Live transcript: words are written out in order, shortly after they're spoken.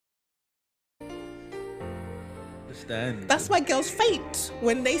understand. That's why girls faint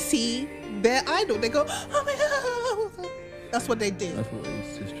when they see their idol. They go, oh my God. That's what they do. That's what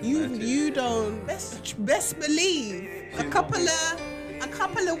it's just You don't best believe a couple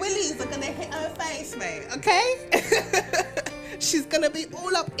of willies are gonna hit her face, mate. Okay? She's gonna be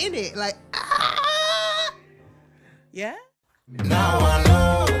all up in it, like yeah. Now I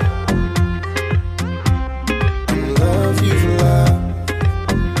know I'm love you for love.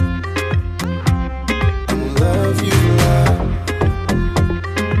 I'm love you for love.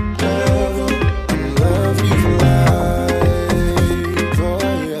 I'm love you for life.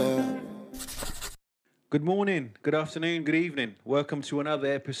 Oh yeah. Good morning, good afternoon, good evening. Welcome to another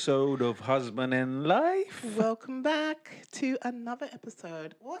episode of Husband and Life. Welcome back to another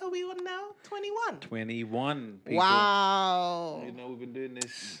episode. What are we on now? 21. 21 people. Wow. You know, we've been doing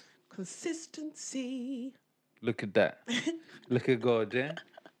this. Consistency. Look at that. Look at God, yeah?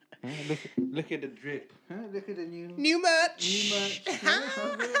 Look at the drip. Look at the New merch.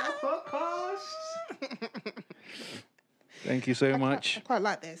 Podcast. Thank you so much. I quite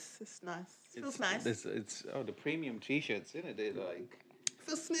like this. It's nice. It feels nice. It's the premium t-shirts, isn't it? They're like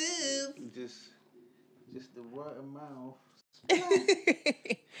Feels smooth. just the word of mouth.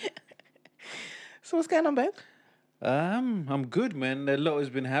 So what's going on, babe? I'm good, man. A lot has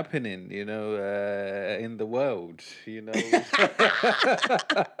been happening, you know, in the world, you know.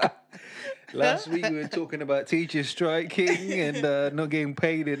 Last week we were talking about teachers striking and not getting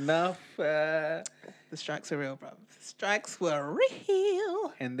paid enough. The strikes are real, bro. The strikes were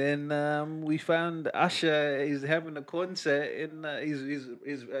real. And then we found Usher is having a concert in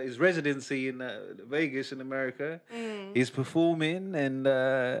his residency in Vegas in America. He's performing and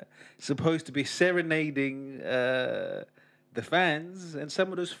supposed to be serenading the fans, and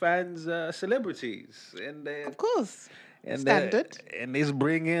some of those fans are celebrities. And Of course. and Standard. And he's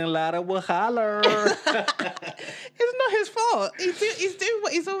bringing a lot of wahala. It's not his fault. He's doing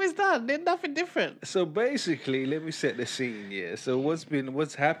what he's always done. There's nothing different. So basically, let me set the scene here. So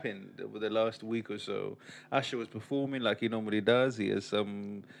what's happened over the last week or so? Usher was performing like he normally does. He has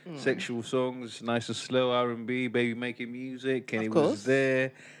some sexual songs, nice and slow R&B, baby making music, and he was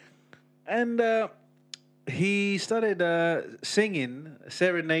there. And he started singing,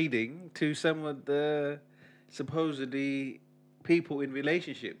 serenading to some of the supposedly people in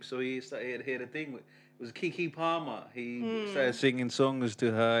relationships. So he had a thing with, it was Keke Palmer. He started singing songs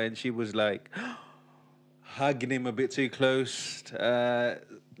to her, and she was like hugging him a bit too close,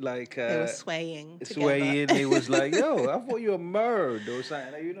 like They were swaying. swaying. He was like, "Yo, I thought you were married or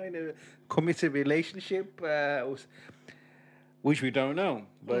something. Like, you know, in a committed relationship." Which we don't know,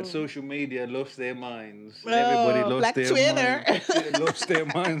 but social media lost their minds. Everybody lost Black their Twitter. minds. Lost their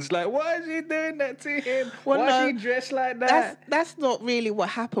minds. Like, why is he doing that to him? Well, Why is he dressed like that? That's not really what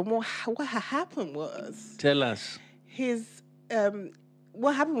happened. What happened was Tell us. his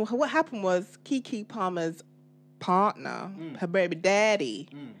what happened was Keke Palmer's partner, her baby daddy,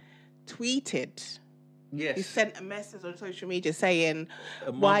 tweeted. Yes. He sent a message on social media saying,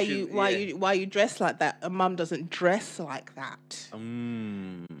 A mum "Why should- you dress like that? A mum doesn't dress like that."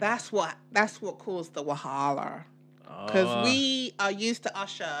 That's what caused the wahala. Because we are used to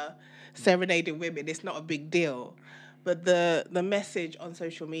Usher serenading women. It's not a big deal, but the message on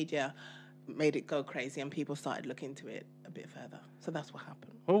social media made it go crazy, and people started looking into it a bit further. So that's what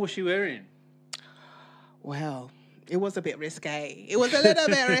happened. What was she wearing? Well, it was a bit risque. It was a little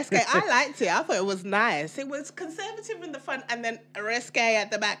bit risque. I liked it. I thought it was nice. It was conservative in the front and then risque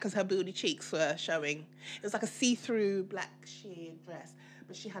at the back because her booty cheeks were showing. It was like a see-through black sheer dress,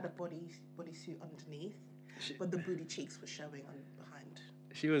 but she had a bodysuit underneath, but the booty cheeks were showing behind.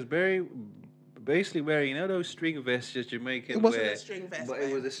 She was basically wearing, you know, those string vests that Jamaicans It wasn't wear. a string vest, But babe.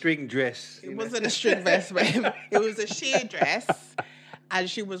 it was a string dress. It wasn't a string vest, babe. It was a sheer dress, and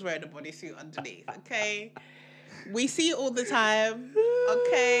she was wearing a bodysuit underneath. Okay, we see it all the time.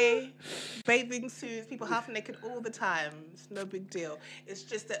 Okay, bathing suits, people half naked all the time. It's no big deal. It's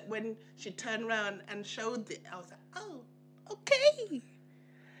just that when she turned around and showed it, I was like, oh, okay.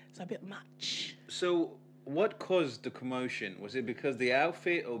 It's a bit much. So, what caused the commotion? Was it because the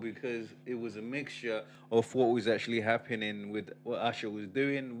outfit, or because it was a mixture of what was actually happening with what Usher was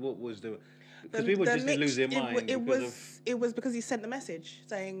doing? What was the... Because people just lose their mind. It was because he sent the message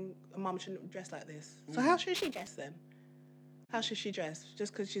saying a mum shouldn't dress like this. So how should she dress then? How should she dress?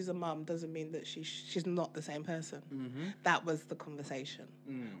 Just because she's a mum doesn't mean that she's not the same person. That was the conversation.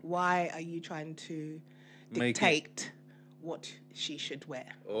 Why are you trying to dictate what she should wear?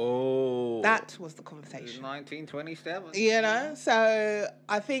 Oh. That was the conversation. 1927. You know? So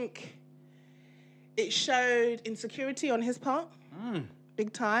I think it showed insecurity on his part.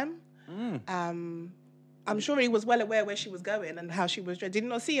 Big time. I'm sure he was well aware where she was going and how she was dressed. Did he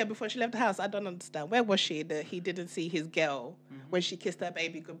not see her before she left the house? I don't understand. Where was she that he didn't see his girl when she kissed her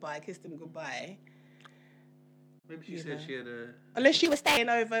baby goodbye, kissed him goodbye? Maybe she said she had a... Unless she was staying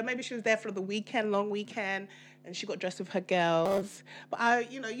over. Maybe she was there for the weekend, long weekend, and she got dressed with her girls.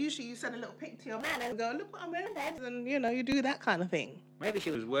 But usually you send a little pic to your man and go, look what I'm wearing, Dad. And, you do that kind of thing. Maybe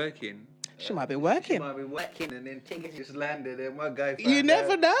she was working. She might be working. She might be working, and then tickets just landed, and my guy found You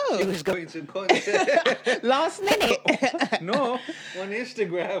never out know. she was going to concert. Last minute. No, on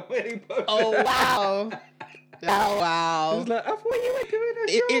Instagram when he posted. Oh, wow. Oh, wow. It was like, I thought you were doing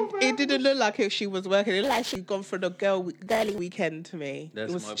a show, It didn't look like she was working. It looked like she'd gone for the girly weekend to me.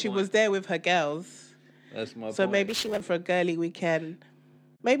 That's my She point. was there with her girls. That's my So point. maybe she went for a girly weekend.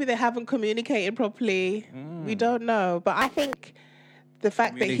 Maybe they haven't communicated properly. We don't know. But I think the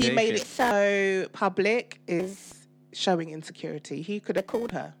fact that he made it so public is showing insecurity. He could have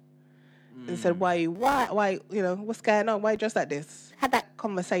called her and said, why, what's going on? Why are you dressed like this? Had that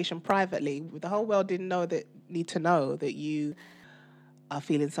conversation privately. The whole world didn't need to know that you are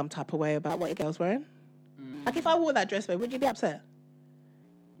feeling some type of way about what your girl's wearing. Like if I wore that dress, would you be upset?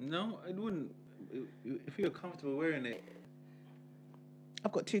 No, I wouldn't. If you're comfortable wearing it.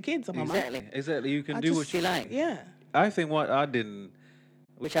 I've got 2 kids on my mind. Exactly. You can do what you like. Yeah. I think what I didn't,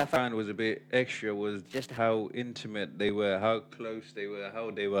 which I found was a bit extra, was just how intimate they were, how close they were,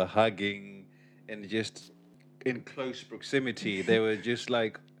 how they were hugging, and just in close proximity. They were just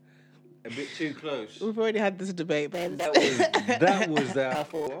like a bit too close. We've already had this debate, man. That was that. I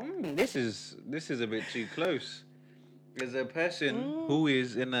thought, this is a bit too close. As a person who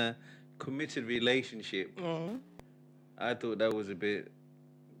is in a committed relationship, I thought that was a bit,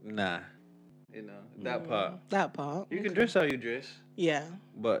 nah. That part. That part. You can dress how you dress. Yeah.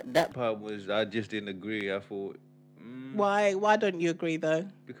 But that part I just didn't agree. I thought, Why don't you agree though?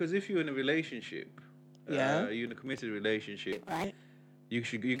 because if you're in a relationship, you're in a committed relationship, Right. you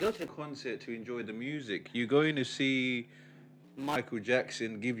go to the concert to enjoy the music. You're going to see Michael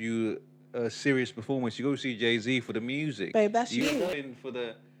Jackson give you a serious performance. You go see Jay-Z for the music. Babe, that's You're you. going for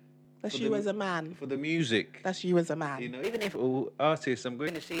the That's for you the- as a man. for the music. That's you as a man. Even if artists, I'm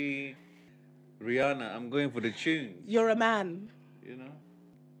going to see Rihanna. I'm going for the tunes. You're a man.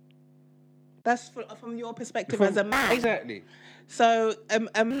 That's from your perspective as a man. Exactly. So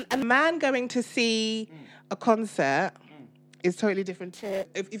a man going to see a concert is totally different to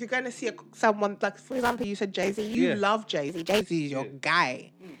if you're going to see someone, like for example you said Jay-Z. You love Jay-Z. Jay-Z is your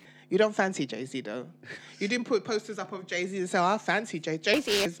guy. You don't fancy Jay-Z though. You didn't put posters up of Jay-Z and say, I fancy Jay-Z.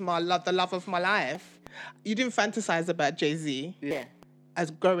 Jay-Z is the love of my life. You didn't fantasize about Jay-Z as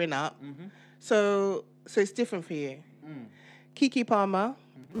growing up. So it's different for you. Keke Palmer,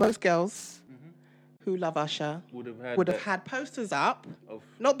 most girls who love Usher would have had posters up,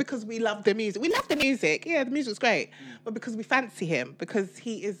 not because we love the music. We love the music. Yeah, the music's great. But because we fancy him, because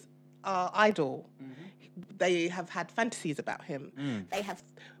he is our idol. They have had fantasies about him. They have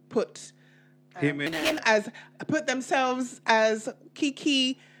put put themselves as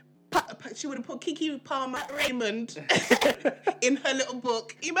Keke. She would have put Keke Palmer Raymond in her little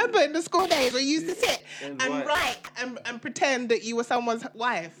book. You remember in the school days where you used to sit and write and pretend that you were someone's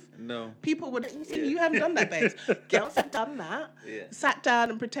wife? No. People would. You haven't done that, babes. Girls have done that. Sat down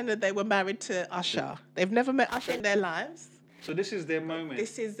and pretended they were married to Usher. They've never met Usher in their lives. So this is their moment.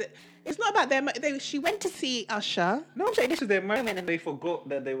 It's not about them. She went to see Usher. No, I'm saying this is their moment, and they forgot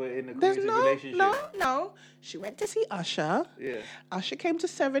that they were in a committed relationship. No. She went to see Usher. Yeah. Usher came to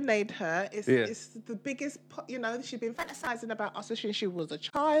serenade her. It's the biggest, she's been fantasizing about Usher since she was a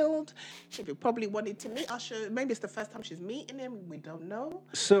child. She probably wanted to meet Usher. Maybe it's the first time she's meeting him. We don't know.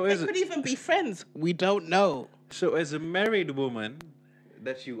 So they could even be friends. We don't know. So as a married woman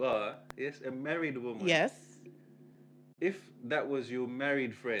that you are, a married woman. Yes. If that was your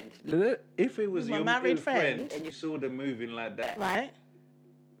married friend, if it was My your married friend and you saw them moving like that, right?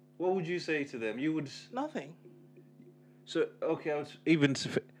 What would you say to them? You would nothing. So okay,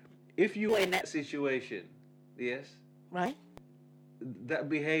 if you were in that situation, yes, right, that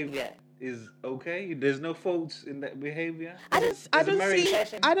behavior is okay. There's no faults in that behavior. I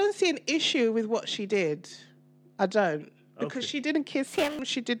don't see an issue with what she did. I don't, because she didn't kiss him.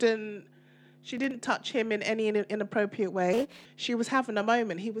 She didn't touch him in any inappropriate way. She was having a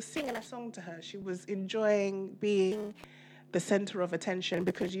moment. He was singing a song to her. She was enjoying being the center of attention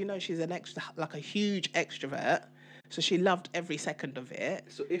because, she's an extra, like a huge extrovert. So she loved every second of it.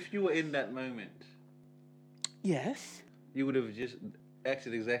 So if you were in that moment, yes, you would have just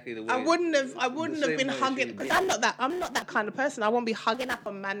acted exactly the way. I wouldn't have been hugging, because I'm not that kind of person. I won't be hugging up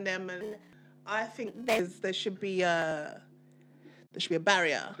on man them, and I think there should be a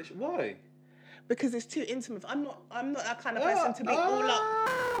barrier. Why? because it's too intimate. I'm not that kind of person to be all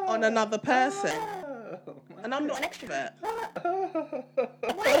up on another person. And I'm not an extrovert.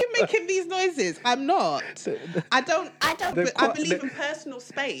 Why are you making these noises? I'm not. I believe in personal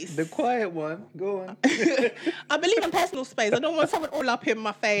space. The quiet one. Go on. I believe in personal space. I don't want someone all up in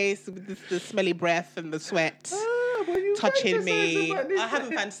my face with the smelly breath and the sweat touching me. I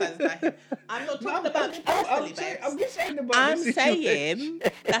haven't fantasized about him. I'm not talking about you personally, babe. I'm just saying about I'm the situation. saying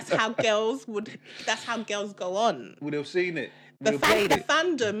that's how girls go on. Would have seen it. The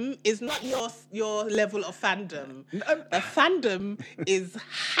fandom is not your level of fandom. The fandom is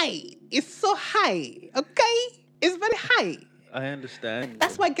high. It's so high, okay? It's very high. I understand.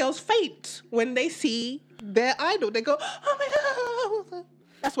 That's why girls faint when they see their idol. They go, oh my God.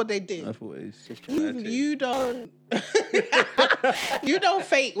 That's what they do. That's what it's just You don't you don't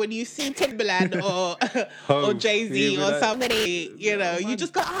faint when you see Timbaland or Jay-Z or somebody, you know. You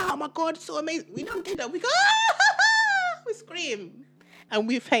just go, oh my God, it's so amazing. We don't do that. We go, we scream and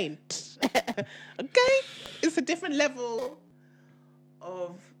we faint. Okay? It's a different level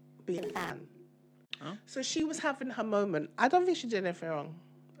of being a fan. Huh? So she was having her moment. I don't think she did anything wrong.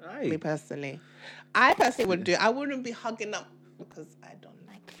 Aye. Me personally. I personally wouldn't do it. I wouldn't be hugging up because I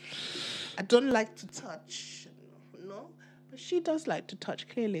don't like to touch. No? But she does like to touch,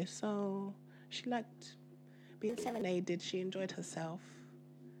 clearly. So she liked being serenaded. She enjoyed herself.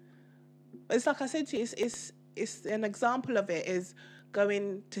 It's like I said to you, it's an example of it is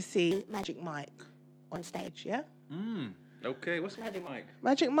going to see Magic Mike on stage, yeah? Okay, what's Magic Mike?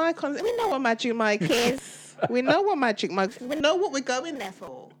 Magic Mike on... We know what Magic Mike is. We know what Magic Mike is. We know what we're going there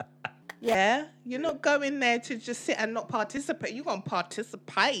for. Yeah? You're not going there to just sit and not participate. You're going to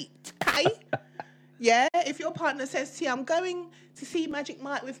participate, okay? Yeah? If your partner says to you, I'm going to see Magic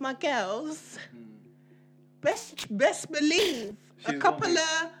Mike with my girls, best believe a couple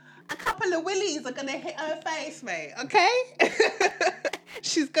of willies are going to hit her face, mate, okay?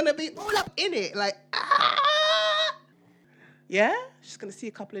 She's going to be all up in it, like, ah! Yeah? She's going to see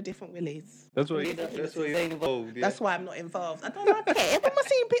a couple of different willies. That's why you're involved. Yeah? That's why I'm not involved. I don't like it. If I'm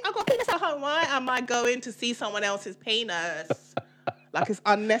seeing, I've got penis at home. Why am I going to see someone else's penis? Like, it's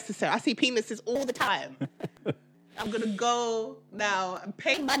unnecessary. I see penises all the time. I'm going to go now and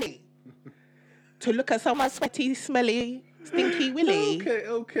pay money to look at someone's sweaty, smelly, stinky willy.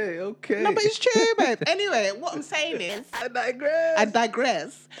 Okay. No, but it's true, babe. Anyway, what I'm saying is... I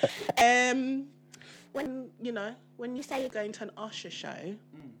digress. When you say you're going to an Usher show,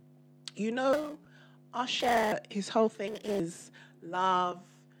 you know, Usher, his whole thing is love,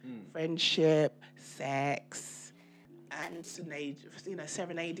 friendship, sex, and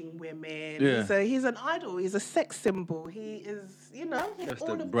serenading women. Yeah. He's an idol. He's a sex symbol. He is, he's That's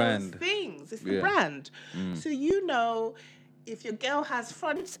all the of brand. those things. It's the brand. So if your girl has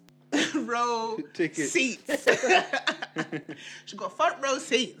front row Tickets. seats. She got front row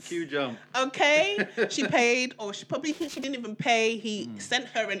seats. Queue jump. Okay? She paid, or she didn't even pay. He sent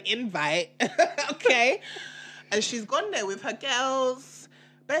her an invite. Okay? And she's gone there with her girls.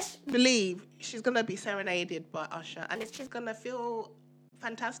 Best believe she's going to be serenaded by Usher. And she's going to feel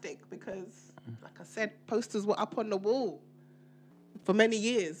fantastic because, like I said, posters were up on the wall for many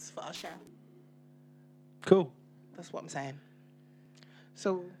years for Usher. Cool. That's what I'm saying.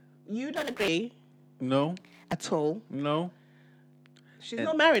 So, you don't agree? No. At all? No. She's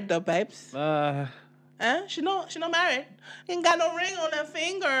not married though, babes. She's not married. Ain't got no ring on her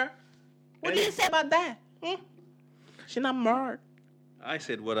finger. What do you say about that? She's not married. I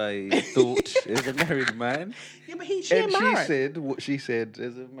said what I thought as a married man. Yeah, but she ain't married. She said what she said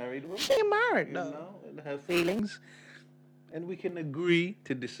as a married woman. She ain't married though. You know, and her feelings. And we can agree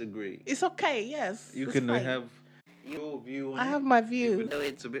to disagree. It's okay, yes. You it's can fine. have your view on it. I have my view. Even though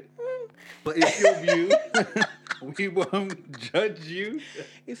it's a bit... But it's your view. We won't judge you.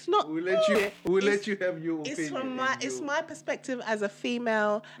 It's not... We'll let you have your opinion. It's my perspective as a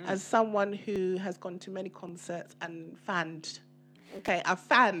female, as someone who has gone to many concerts and fanned. Okay, I've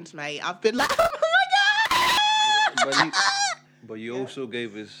fanned, mate. I've been like, oh my God! But you also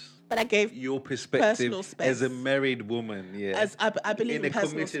gave us... But I gave your perspective personal space. as a married woman, yeah. As I believe in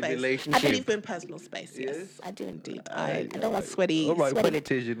personal space. Relationship. I believe in personal space. Yes, I do indeed. I don't want sweaty. All right, sweaty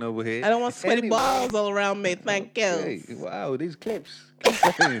politician over here. I don't want sweaty balls all around me. Thank you. Wow, these clips.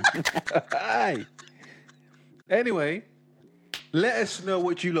 Hi. Anyway, let us know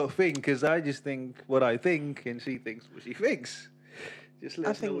what you lot think, because I just think what I think, and she thinks what she thinks. Just let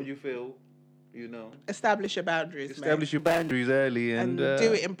us know what you feel. Establish your boundaries, Establish your boundaries early and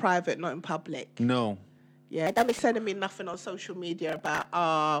do it in private, not in public. No. Yeah, don't be sending me nothing on social media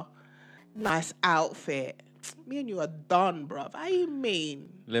about nice outfit. me and you are done, bruv. How you mean?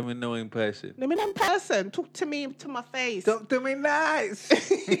 Let me know in person. Let me know in person. Talk to me to my face. Talk to me nice.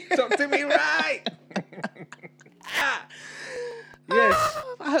 Talk to me right. Yes.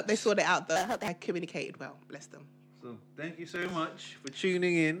 I hope they sorted it out though. I hope they had communicated well. Bless them. So thank you so much for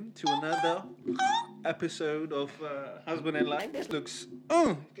tuning in to another episode of Husband and Life. This looks.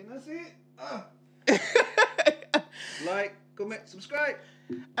 Can I see it? Like, comment, subscribe.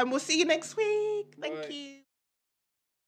 And we'll see you next week. Thank Bye. you.